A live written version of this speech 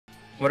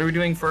What are we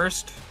doing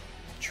first?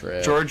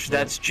 Trip. George,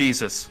 that's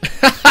Jesus.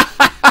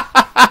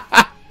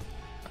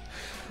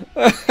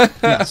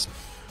 Yes.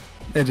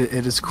 It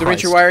is Christ.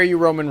 Demitri, why are you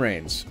Roman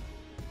Reigns?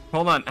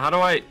 Hold on, how do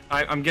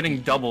I'm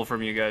getting double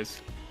from you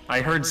guys.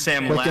 I heard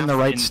Sam Click laugh in the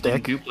right in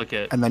stick,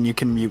 duplicate. and then you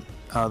can mute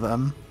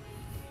them.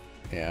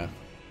 Yeah.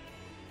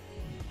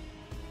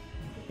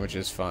 Which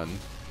is fun.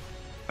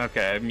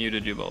 Okay, I've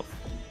muted you both.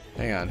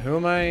 Hang on, who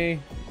am I?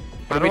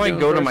 How do I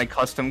go to my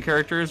custom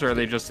characters, or are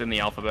they just in the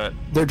alphabet?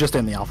 They're just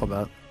in the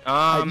alphabet.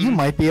 You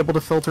might be able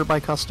to filter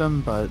by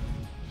custom, but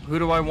who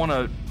do I want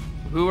to?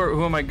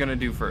 Who am I gonna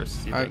do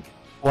first? You think?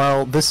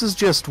 Well, this is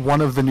just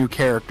one of the new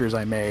characters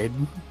I made.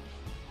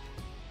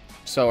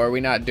 So are we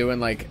not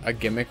doing like a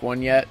gimmick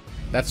one yet?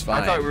 That's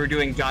fine. I thought we were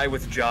doing guy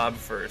with job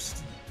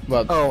first.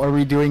 Well, oh, are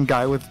we doing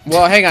guy with?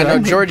 Well, hang on, no,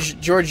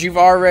 George, you've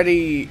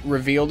already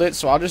revealed it,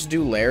 so I'll just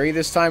do Larry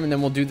this time, and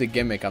then we'll do the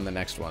gimmick on the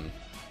next one.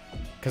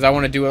 Because I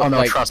want to do it. Oh no,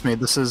 like... trust me,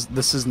 this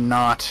is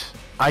not.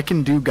 I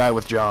can do guy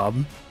with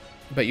job.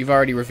 But you've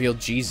already revealed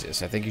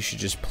Jesus. I think you should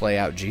just play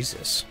out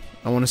Jesus.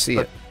 I want to see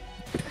it.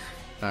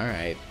 All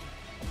right.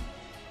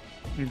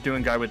 You're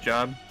doing guy with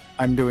job?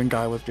 I'm doing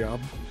guy with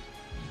job.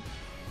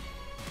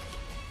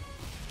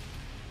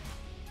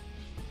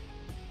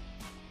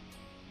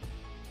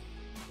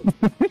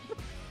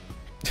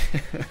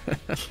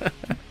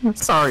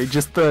 Sorry,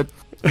 just the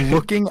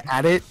looking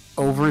at it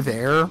over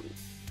there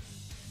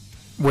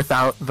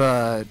without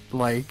the,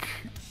 like,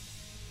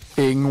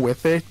 thing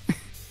with it.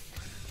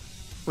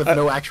 With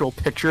no actual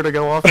picture to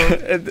go off of.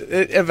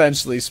 It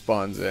eventually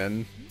spawns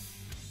in.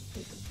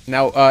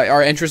 Now,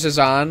 our interest is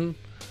on.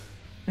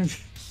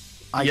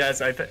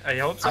 Yes, I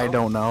hope so. I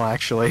don't know,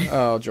 actually.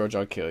 Oh, George,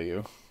 I'll kill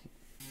you.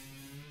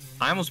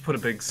 I almost put a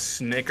big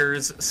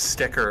Snickers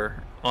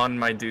sticker on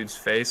my dude's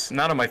face.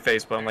 Not on my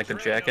face, but on, like, the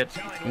jacket.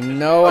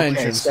 No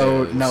entrance.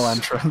 So, no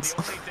entrance.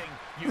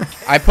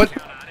 I put...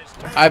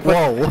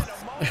 Whoa.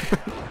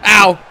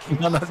 Ow!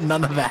 None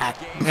of that.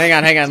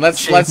 Hang on.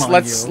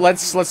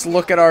 Let's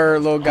look at our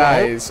little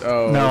guys.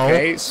 Oh, no.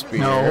 Okay, spear.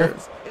 No.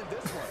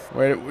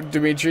 Wait,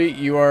 Demitri,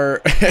 you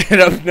are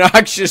an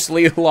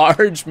obnoxiously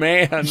large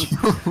man.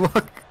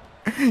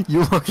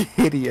 You look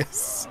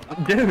hideous.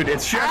 Dude,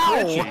 it's Chef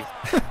Richie.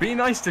 Be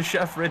nice to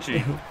Chef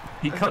Richie.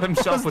 He cut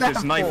himself with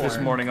his knife this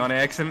morning on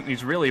accident, and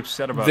he's really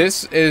upset about it.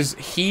 This is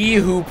He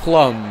Who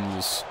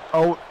Plums.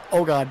 Oh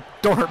God,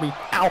 don't hurt me.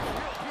 Ow.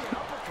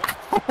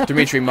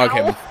 Demitri, mug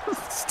him.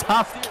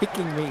 Stop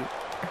kicking me.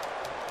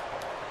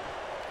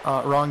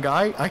 Wrong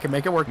guy. I can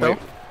make it work, though.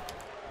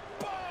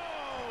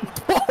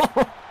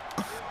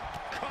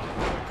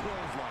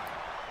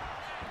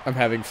 I'm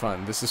having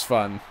fun. This is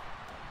fun.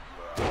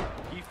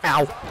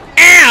 Ow.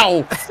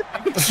 Ow!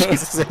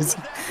 Jesus.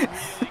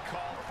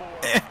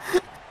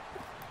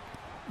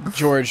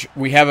 George,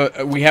 we have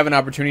an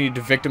opportunity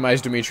to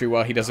victimize Demitri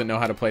while he doesn't know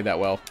how to play that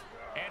well.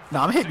 No,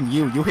 I'm hitting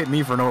you. You hit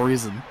me for no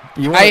reason.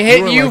 I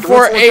hit you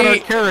for a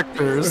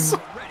characters.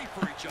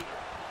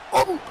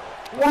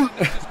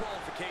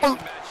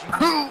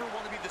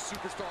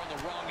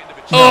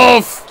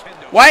 Oof!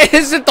 Why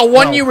is it the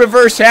one you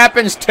reverse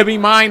happens to be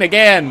mine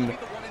again?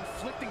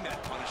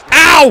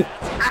 Ow!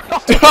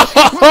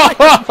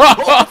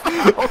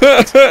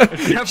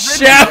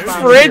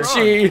 Chef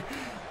Richie!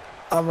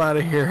 I'm out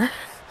of here.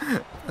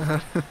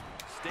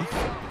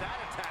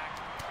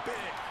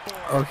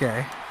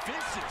 Okay.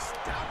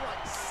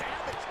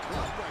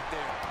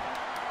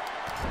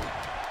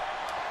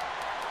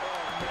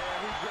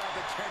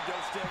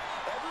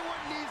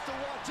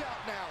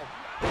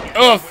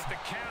 Oof!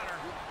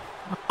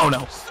 Oh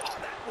no.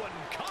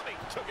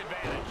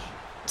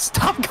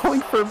 Stop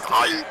going for me.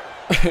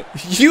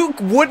 You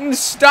wouldn't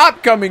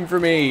stop coming for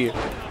me!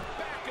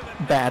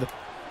 Bad.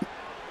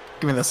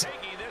 Give me this.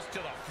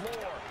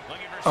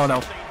 Oh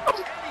no.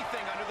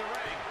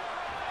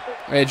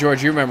 Hey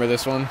George, you remember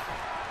this one.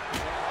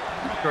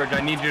 George, I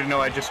need you to know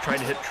I just tried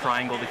to hit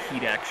triangle to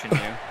heat action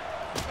you.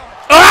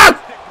 Ah!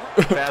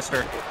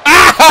 Faster.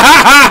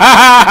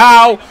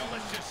 Ow!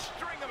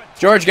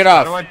 George, get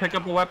off. How do I pick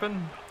up a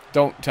weapon?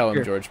 Don't tell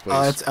him, George,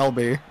 please. It's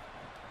LB.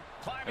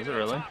 Is it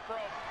really?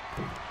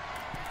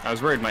 I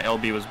was worried my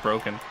LB was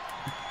broken.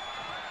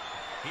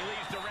 He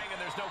leaves the ring and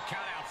there's no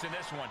countouts in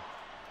this one.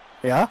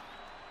 Yeah?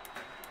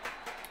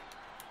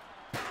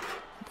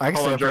 I can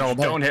Hold on, stay up here all George,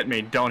 day. don't hit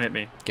me. Don't hit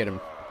me. Get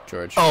him,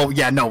 George. Oh,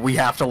 yeah, no, we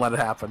have to let it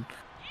happen.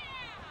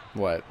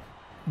 What?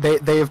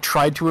 They have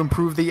tried to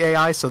improve the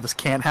AI, so this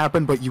can't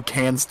happen, but you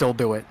can still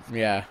do it.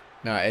 Yeah.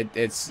 No,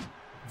 it's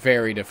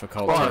very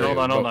difficult. Hold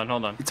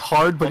on. It's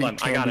hard, but Hold on,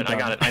 it can I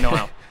got it. I know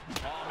how.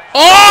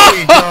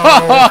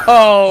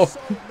 Oh!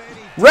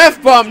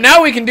 Ref bump!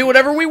 Now we can do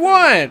whatever we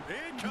want!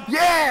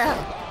 Yeah!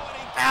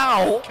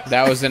 Ow!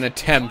 That was an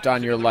attempt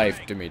on your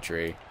life,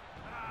 Demitri.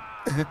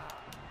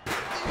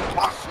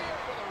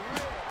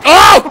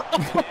 Oh!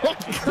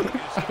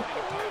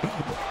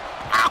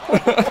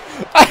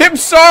 I am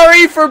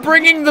sorry for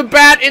bringing the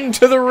bat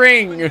into the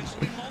ring!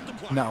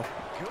 No.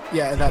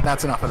 Yeah,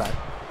 that's enough of that.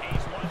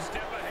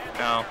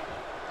 No.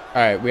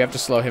 Alright, we have to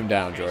slow him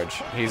down,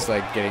 George. He's,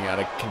 like, getting out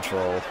of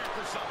control.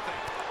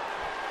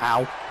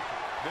 Ow.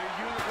 The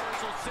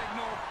universal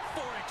signal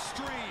for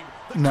extreme.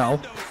 The No.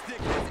 kendo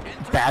stick has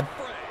entered Bad. the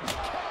fray.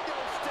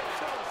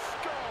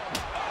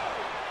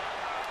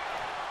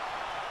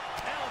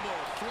 Elbow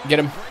throw Get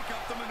him. to break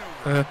up the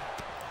maneuver.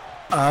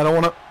 I don't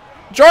want to.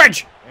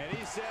 George! And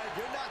he said,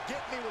 "You're not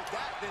getting me with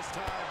that this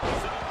time."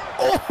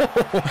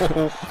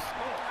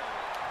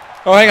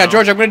 Oh, hang on,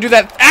 George. I'm going to do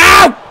that.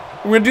 Ow!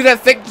 I'm going to do that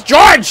thing.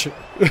 George!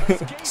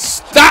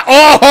 Stop.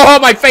 Oh,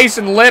 my face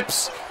and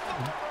lips.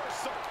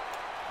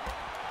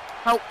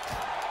 Ow.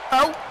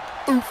 Ow.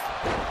 Oof.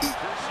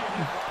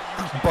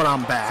 But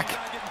I'm back.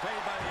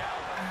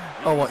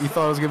 Oh, what? You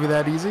thought it was going to be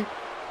that easy?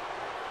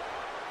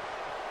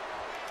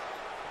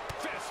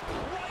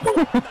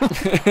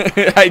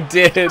 I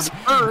did.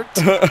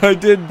 Hurt. I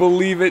did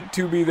believe it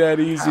to be that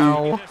easy.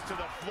 Ow.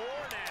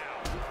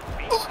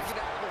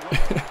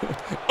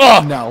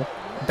 Oh! No.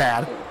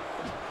 Bad.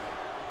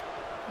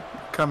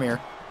 Come here.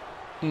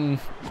 And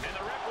the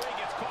referee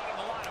gets caught in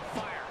the line of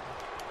fire.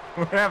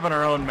 We're having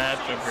our own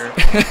matchup here.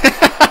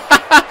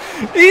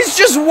 He's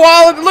just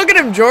wallowed. Look at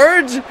him,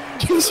 George.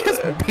 He's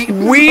just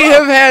beating We him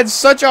have up. had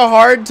such a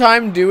hard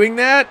time doing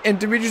that, and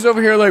Dimitri's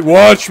over here like,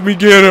 watch me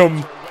get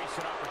him.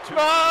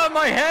 Ah,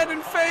 my head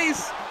and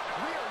face!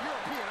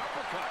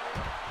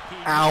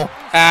 Ow.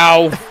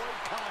 Ow.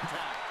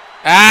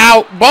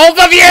 Ow. Both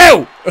of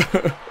you!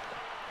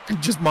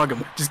 Just mug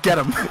him. Just get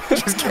him.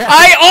 Just get him.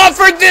 I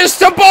offered this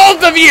to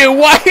both of you!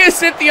 Why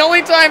is it the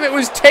only time it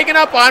was taken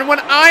up on when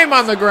I'm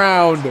on the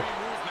ground?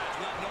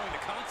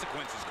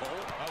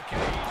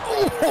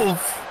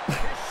 Oof.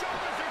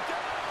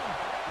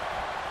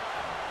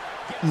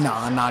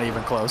 Nah, not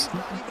even close.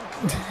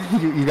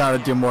 You gotta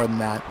do more than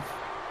that.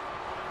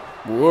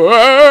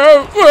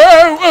 Whoa,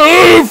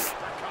 whoa, oof!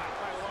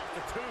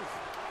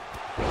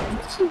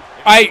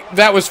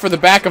 That was for the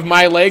back of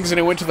my legs and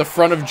it went to the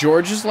front of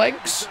George's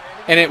legs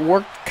and it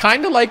worked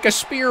kind of like a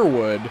spear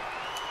would.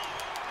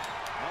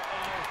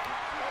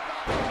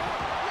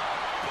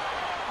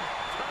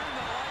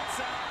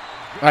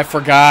 I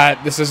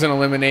forgot this is an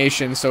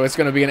elimination, so it's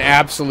going to be an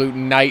absolute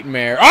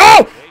nightmare.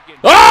 Oh!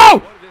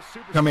 Oh!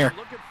 Come here.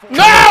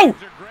 No!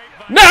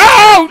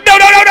 No! No,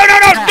 no, no, no, no,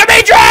 no!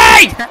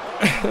 Demitri!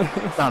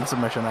 It's not a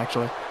submission,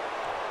 actually.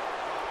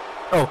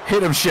 Oh,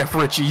 hit him, Chef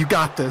Richie. You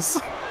got this.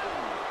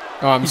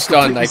 Oh, I'm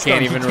stunned. I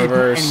can't even do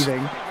reverse.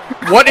 anything.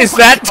 What is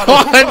that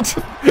taunt?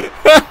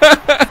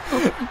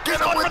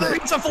 Get him with it.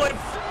 Pizza flip!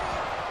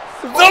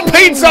 The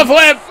pizza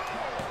flip!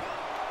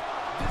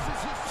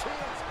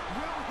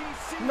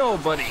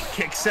 Nobody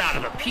kicks out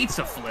of a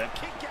pizza flip.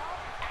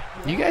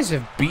 You guys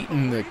have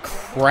beaten the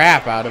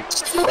crap out of...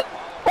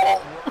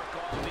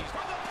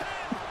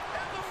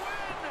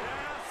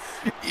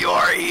 You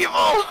are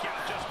evil.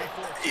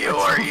 You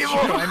are evil.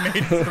 I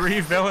made 3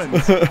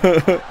 villains.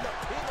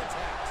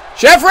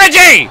 Chef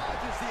Reggie!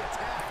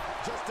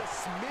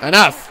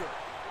 Enough.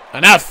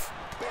 Enough.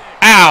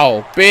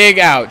 Ow. Big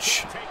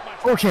ouch.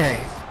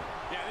 Okay.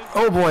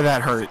 Oh boy,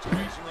 that hurt.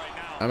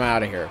 I'm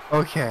out of here.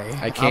 Okay.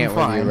 I can't I'm with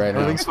fine. you right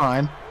now. Everything's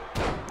fine.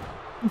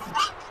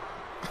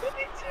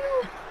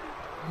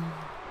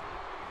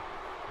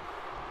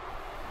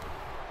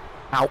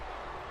 Ow.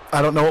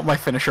 I don't know what my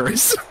finisher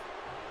is.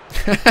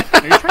 Are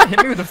you trying to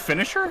hit me with a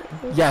finisher?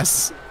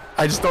 Yes.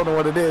 I just don't know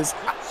what it is.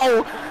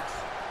 Oh.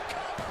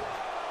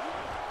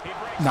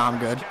 Nah, I'm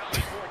good.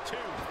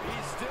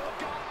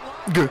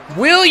 Good.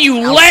 Will you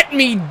let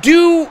me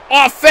do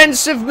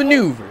offensive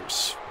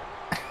maneuvers?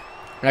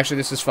 Actually,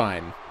 this is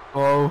fine.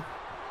 Whoa.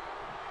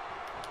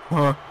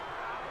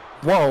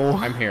 Whoa.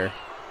 I'm here.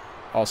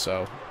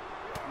 Also.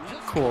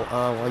 Cool.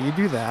 While you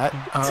do that.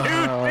 Dude,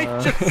 they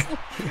just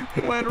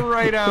went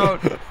right out.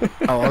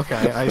 Oh,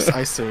 okay. I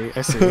see.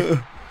 I see.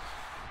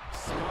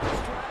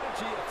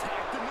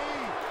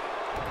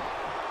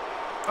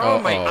 Oh,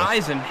 my Uh-oh.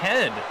 eyes and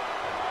head.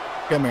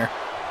 Come here.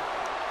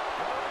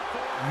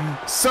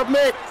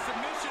 Submit!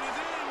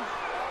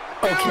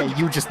 Okay,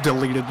 you just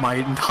deleted my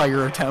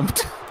entire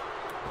attempt.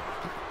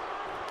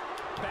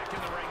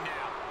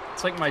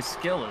 It's like my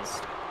skill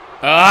is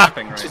Ah!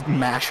 tapping right Just now.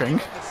 mashing.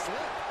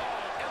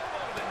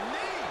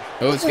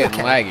 Oh, it's getting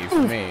laggy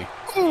for me.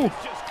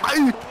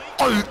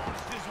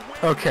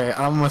 Okay,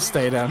 I'm gonna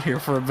stay down here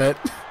for a bit.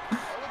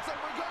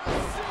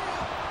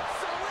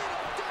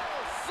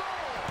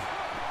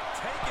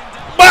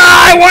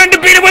 Ah, I wanted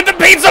to beat it with the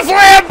pizza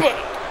flip!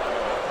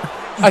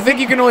 I think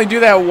you can only do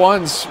that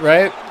once,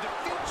 right?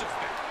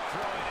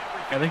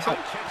 I think so.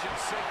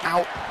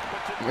 Ow.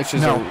 Which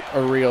is No.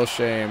 a real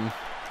shame.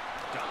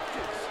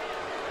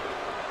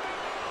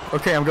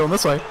 Okay, I'm going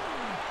this way.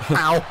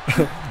 Ow.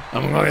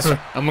 I'm gonna go this way.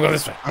 I'm gonna go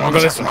this way. I'm gonna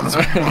go this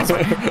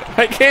way.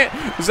 I can't.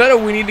 Is that a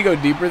we need to go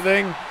deeper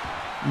thing?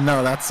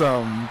 No, that's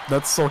Soul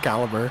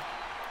Calibur.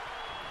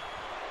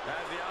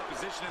 Has the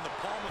opposition in the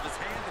palm of his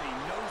hand,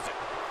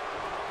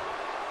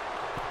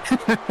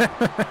 and he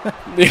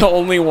knows it. The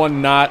only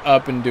one not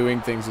up and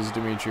doing things is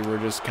Demitri. We're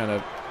just kind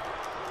of...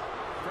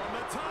 From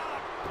the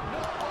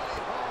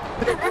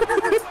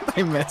top.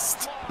 I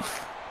missed.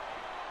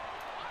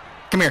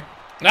 Come here.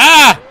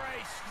 Ah!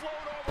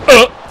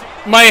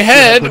 My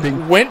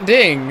head went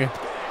ding.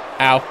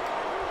 Ow.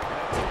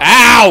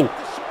 Ow!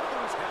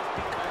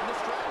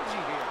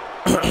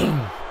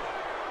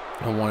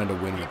 I wanted to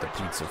win with the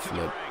pizza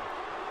flip.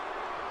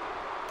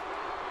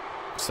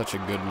 Such a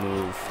good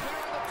move.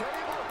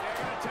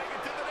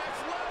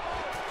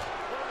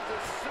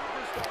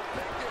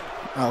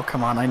 Oh,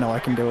 come on. I know I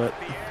can do it.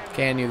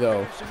 Can you,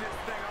 though?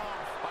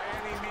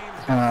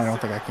 I don't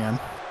think I can.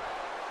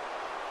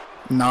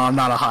 No, I'm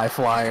not a high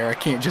flyer. I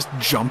can't just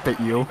jump at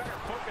you.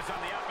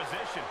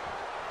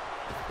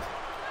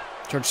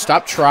 George,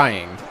 stop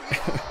trying.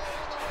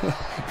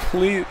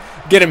 Please.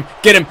 Get him.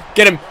 Get him.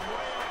 Get him.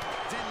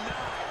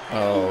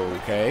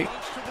 Okay.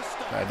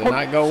 That did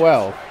not go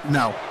well.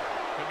 No.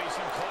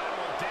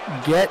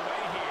 Get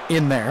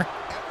in there.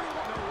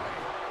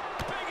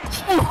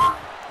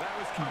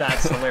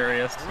 That's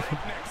hilarious.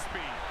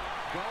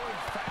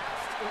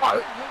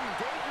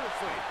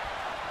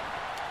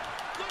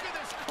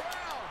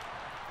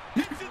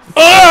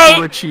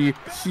 Richie,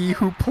 he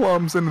who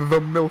plums and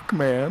the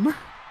milkman.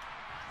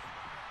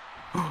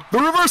 The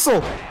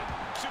reversal!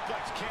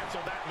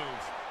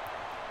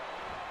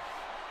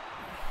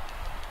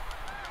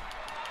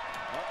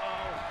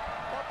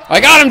 I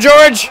got him,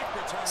 George!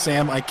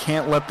 Sam, I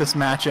can't let this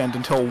match end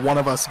until one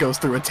of us goes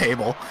through a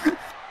table.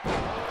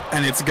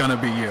 And it's gonna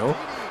be you.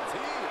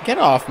 Get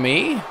off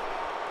me.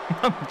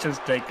 I'm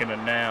just taking a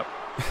nap.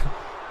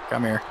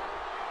 Come here.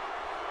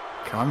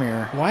 Come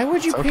here. Why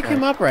would you pick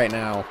him up right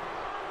now?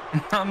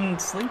 I'm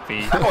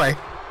sleepy. That way.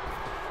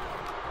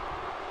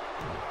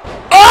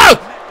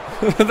 Oh!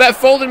 That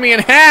folded me in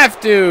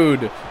half,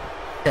 dude.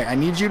 Okay, I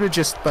need you to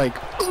just, like...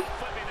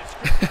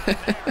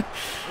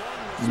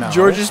 No.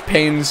 George's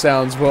pain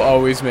sounds will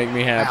always make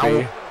me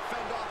happy. Ow.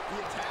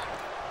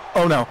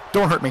 Oh no,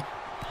 don't hurt me.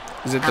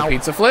 Is it the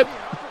pizza flip?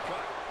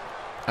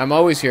 I'm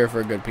always here for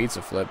a good pizza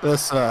flip.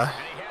 This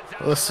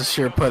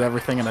sure put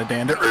everything in a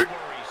dander.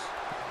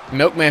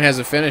 Milkman has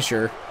a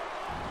finisher.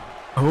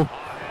 Oh,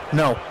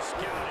 no.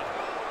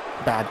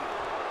 Bad.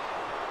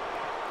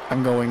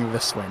 I'm going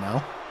this way now.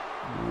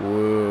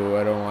 Whoa,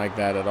 I don't like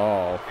that at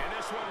all.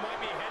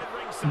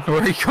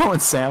 Where are you going,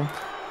 Sam?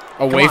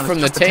 Away Come on, from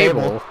the it's just a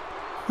table.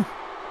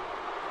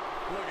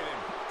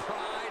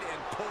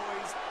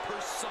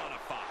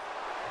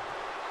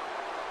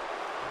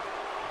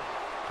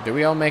 Do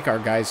we all make our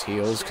guys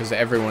heels? Because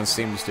everyone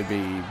seems to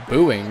be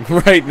booing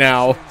right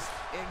now.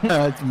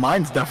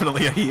 Mine's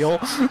definitely a heel.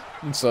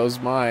 And so's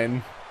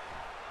mine.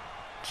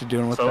 What you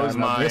doing with So that? is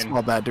No, mine.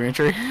 baseball bat,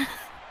 Demitri.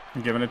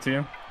 I'm giving it to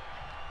you.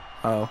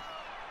 Oh.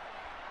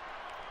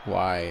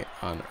 Why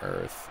on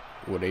earth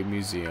would a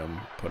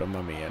museum put a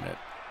mummy in it?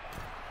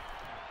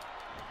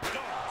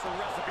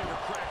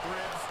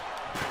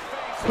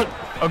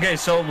 Okay,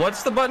 so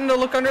what's the button to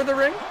look under the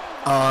ring?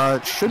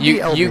 Should You- be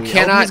LB. you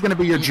cannot- LB is going to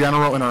be your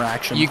general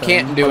interaction. You thing,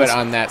 can't do but it it's-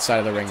 on that side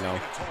of the ring, though.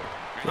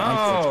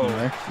 Oh,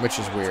 Which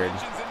is weird.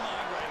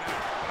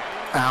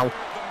 Ow.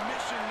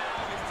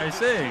 I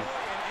see.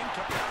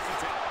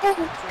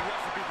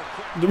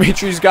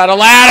 Dimitri's got a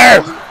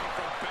ladder!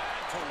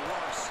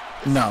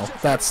 No,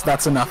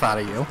 that's enough out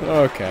of you.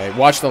 Okay,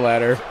 watch the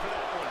ladder.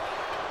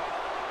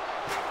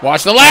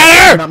 Watch the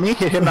ladder! Not me,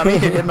 hit him, not me,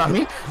 hit him, not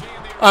me.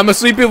 I'm a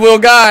sleepy little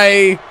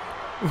guy.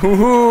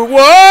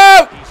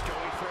 Whoa!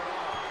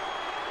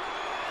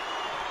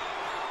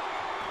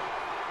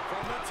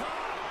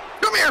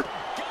 Come here!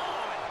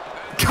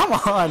 Come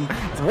on!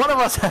 One of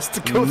us has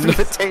to go through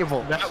the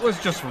table. That was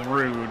just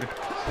rude.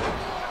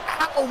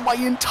 Ow, my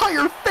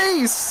entire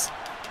face!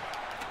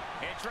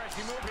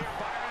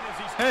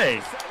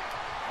 Hey,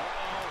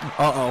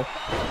 Uh-oh.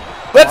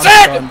 That's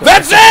it!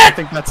 That's I it!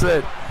 think that's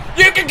it.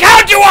 You can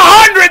count to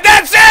 100!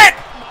 That's it!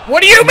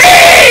 What do you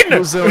mean?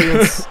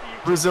 Resilience.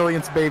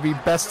 Resilience, baby.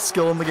 Best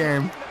skill in the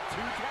game.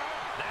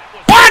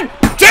 1,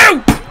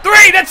 2,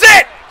 3, that's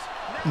it!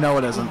 No,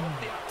 it isn't.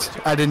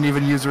 I didn't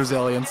even use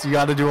resilience. You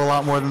gotta do a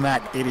lot more than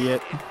that,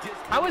 idiot.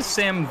 how is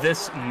Sam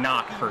this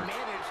not hurt?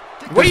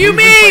 What do you We've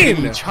been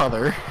fighting mean? each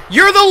other.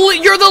 You're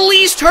the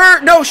least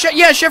hurt! No,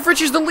 yeah, Chef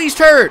Richie's the least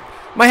hurt!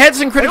 My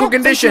head's in critical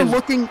condition.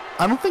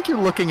 I don't think you're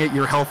looking at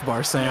your health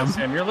bar, Sam.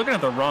 Sam, you're looking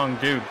at the wrong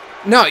dude.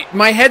 No,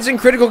 my head's in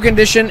critical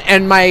condition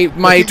and my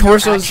Look at your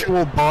torso's...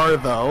 actual bar,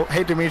 though.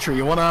 Hey, Demitri,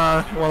 you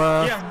wanna?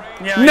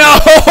 Yeah. No!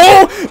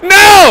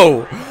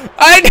 No!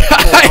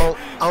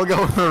 I'll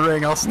go in the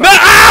ring. I'll stop. No!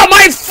 Ow,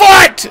 my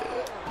foot!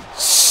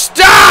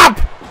 Stop!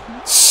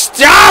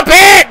 Stop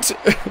it!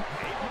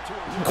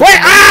 Quit!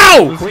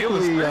 Ow!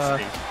 Quickly,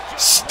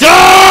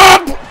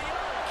 Stop!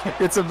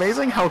 it's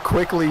amazing how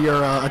quickly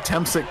your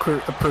attempts at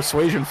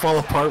persuasion fall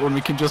apart when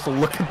we can just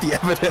look at the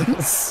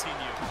evidence.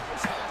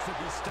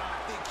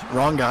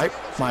 Wrong guy.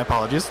 My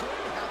apologies.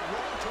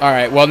 All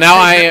right. Well, now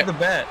I the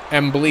bet.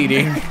 am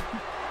bleeding.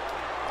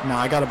 No,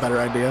 I got a better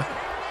idea.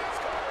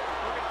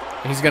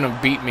 He's gonna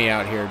beat me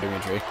out here,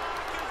 Demitri.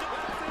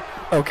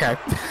 Okay.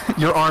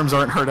 Your arms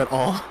aren't hurt at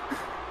all.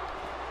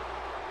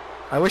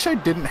 I wish I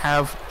didn't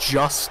have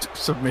just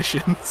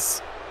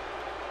submissions.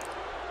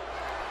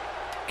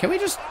 Can we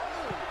just?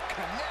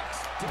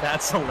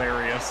 That's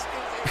hilarious.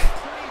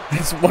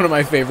 It's one of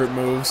my favorite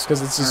moves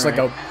because it's just like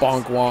a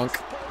bonk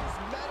wonk.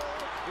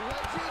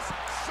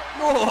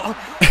 Oh.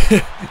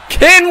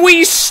 Can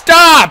we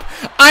stop?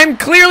 I'm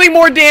clearly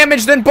more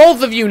damaged than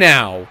both of you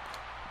now.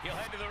 He'll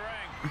head to the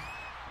ring.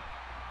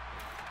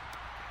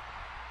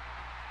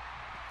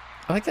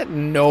 I like that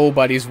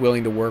nobody's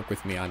willing to work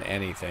with me on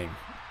anything.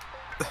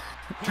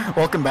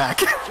 Welcome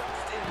back. And some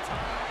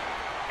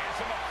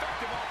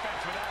effective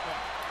offense for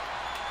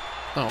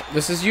that one. Oh,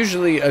 this is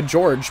usually a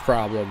George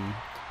problem.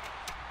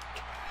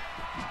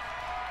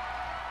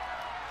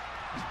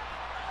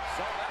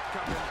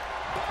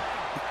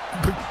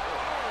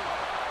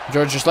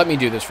 George, just let me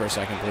do this for a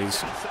second,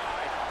 please.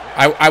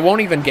 I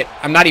won't even get...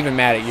 I'm not even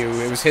mad at you.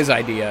 It was his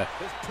idea.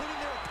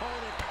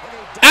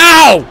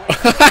 Ow!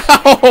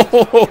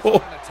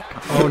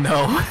 Oh,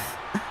 no.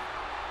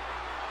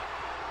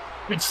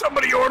 Did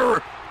somebody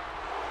order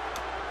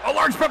a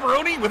large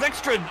pepperoni with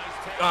extra...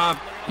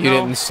 You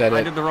no, didn't set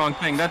I it. did the wrong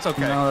thing. That's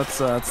okay. No,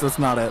 that's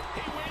not it.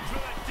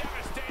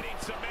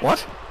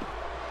 What?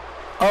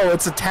 Oh,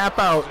 it's a tap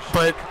out,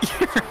 but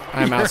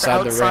I'm you're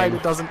outside the ring.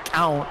 It doesn't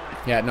count.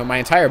 Yeah, no, my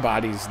entire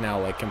body's now,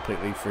 like,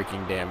 completely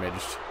freaking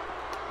damaged.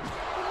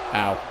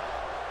 Ow.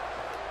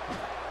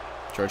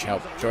 George,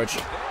 help. George.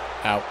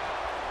 Ow.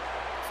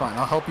 Fine,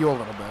 I'll help you a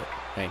little bit.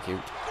 Thank you.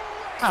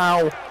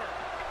 Ow.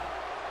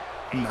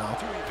 No.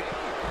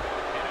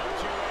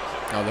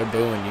 Oh, they're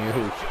booing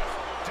you.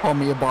 Call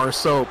me a bar of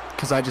soap,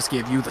 because I just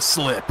gave you the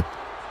slip.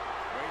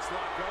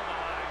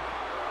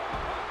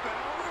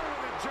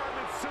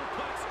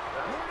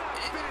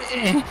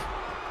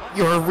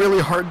 You're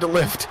really hard to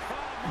lift.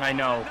 I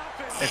know.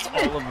 It's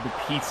all of the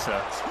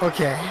pizza.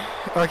 Okay,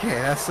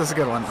 that's a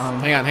good one.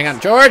 Hang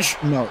on. George!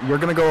 No, you're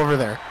gonna go over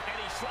there.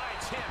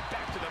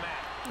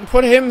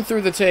 Put him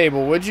through the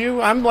table, would you?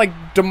 I'm, like,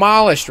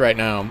 demolished right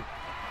now.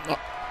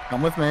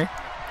 Come with me,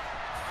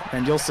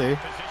 and you'll see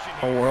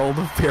a world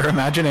of pure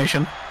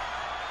imagination.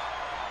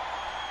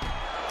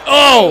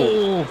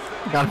 Oh!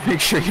 Gotta make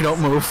sure you don't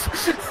move.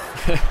 Is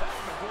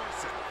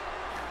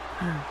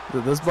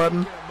it this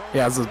button?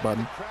 Yeah, it's this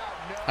button.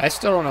 I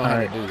still don't know how to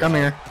Alright, do this. come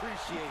here.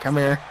 Come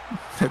here.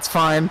 It's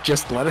fine.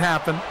 Just let it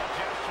happen.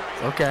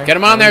 Okay. Get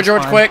him on there,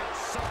 George, Fine. quick.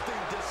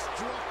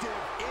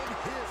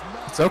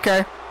 It's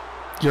okay.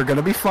 You're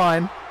gonna be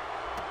fine.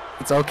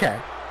 It's okay.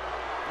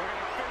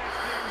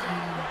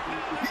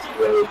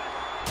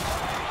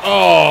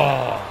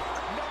 Oh!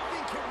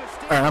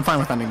 Alright, I'm fine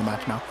with ending the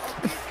match now.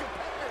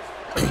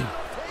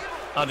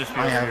 I'll just be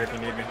over here if you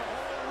need me.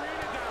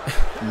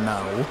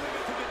 No.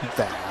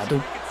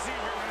 Bad.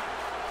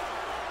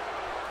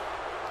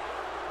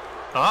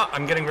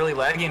 I'm getting really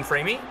laggy and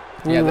framey.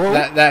 Yeah, Whoa.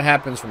 that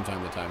happens from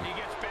time to time.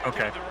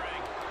 Okay.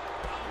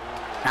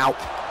 Ow.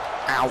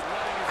 Ow.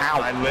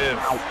 Ow. I live.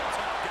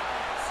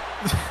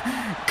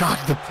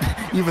 God,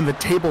 even the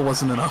table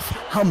wasn't enough.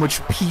 How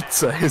much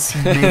pizza has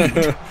he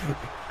made?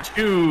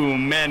 Too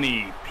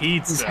many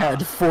He's pizza.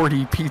 had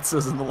 40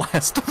 pizzas in the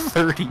last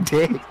 30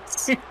 days.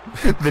 The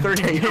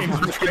 30 day games,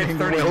 of which made rain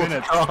 30 will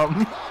minutes.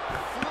 come.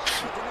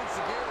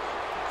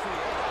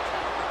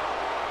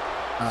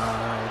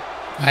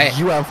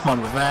 You have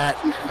fun with that.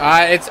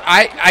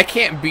 I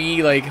can't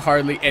be like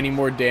hardly any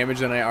more damage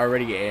than I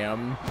already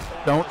am.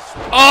 Don't.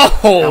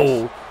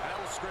 Oh!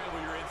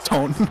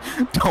 Don't.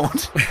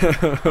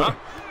 Huh?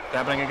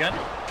 Happening again?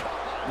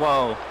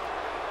 Whoa.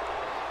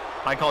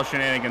 I call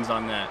shenanigans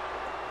on that.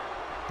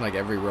 Like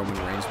every Roman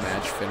Reigns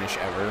match finish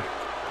ever.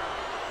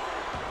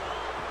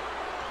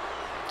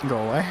 Go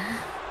away.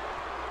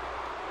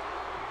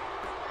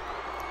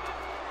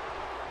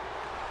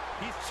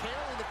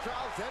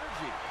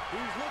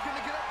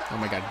 Oh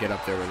my god, get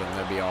up there with him.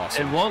 That'd be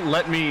awesome. It won't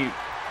let me...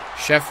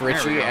 Chef There we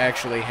Richie go.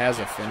 actually has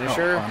a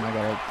finisher. Oh, I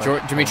gotta,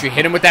 George, Demitri,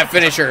 hit him with that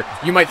finisher.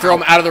 You might throw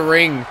him out of the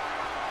ring.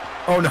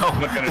 Oh no,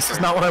 finisher? this is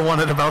not what I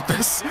wanted about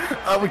this.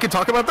 We can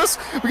talk about this?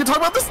 We can talk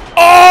about this?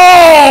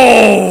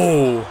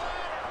 Oh!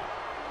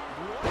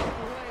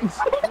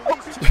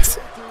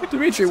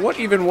 Demitri, what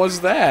even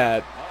was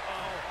that?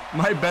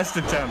 My best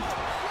attempt.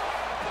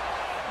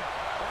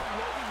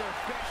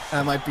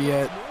 That might be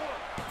it.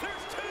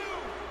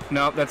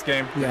 No, that's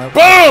game. Yeah.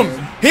 Boom!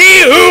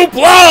 He who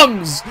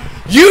plums!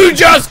 You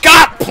just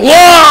got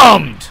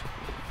plumbed!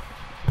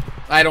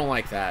 I don't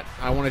like that.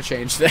 I want to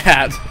change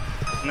that.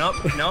 Nope.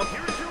 You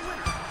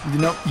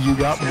know, we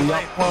got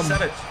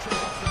Said it.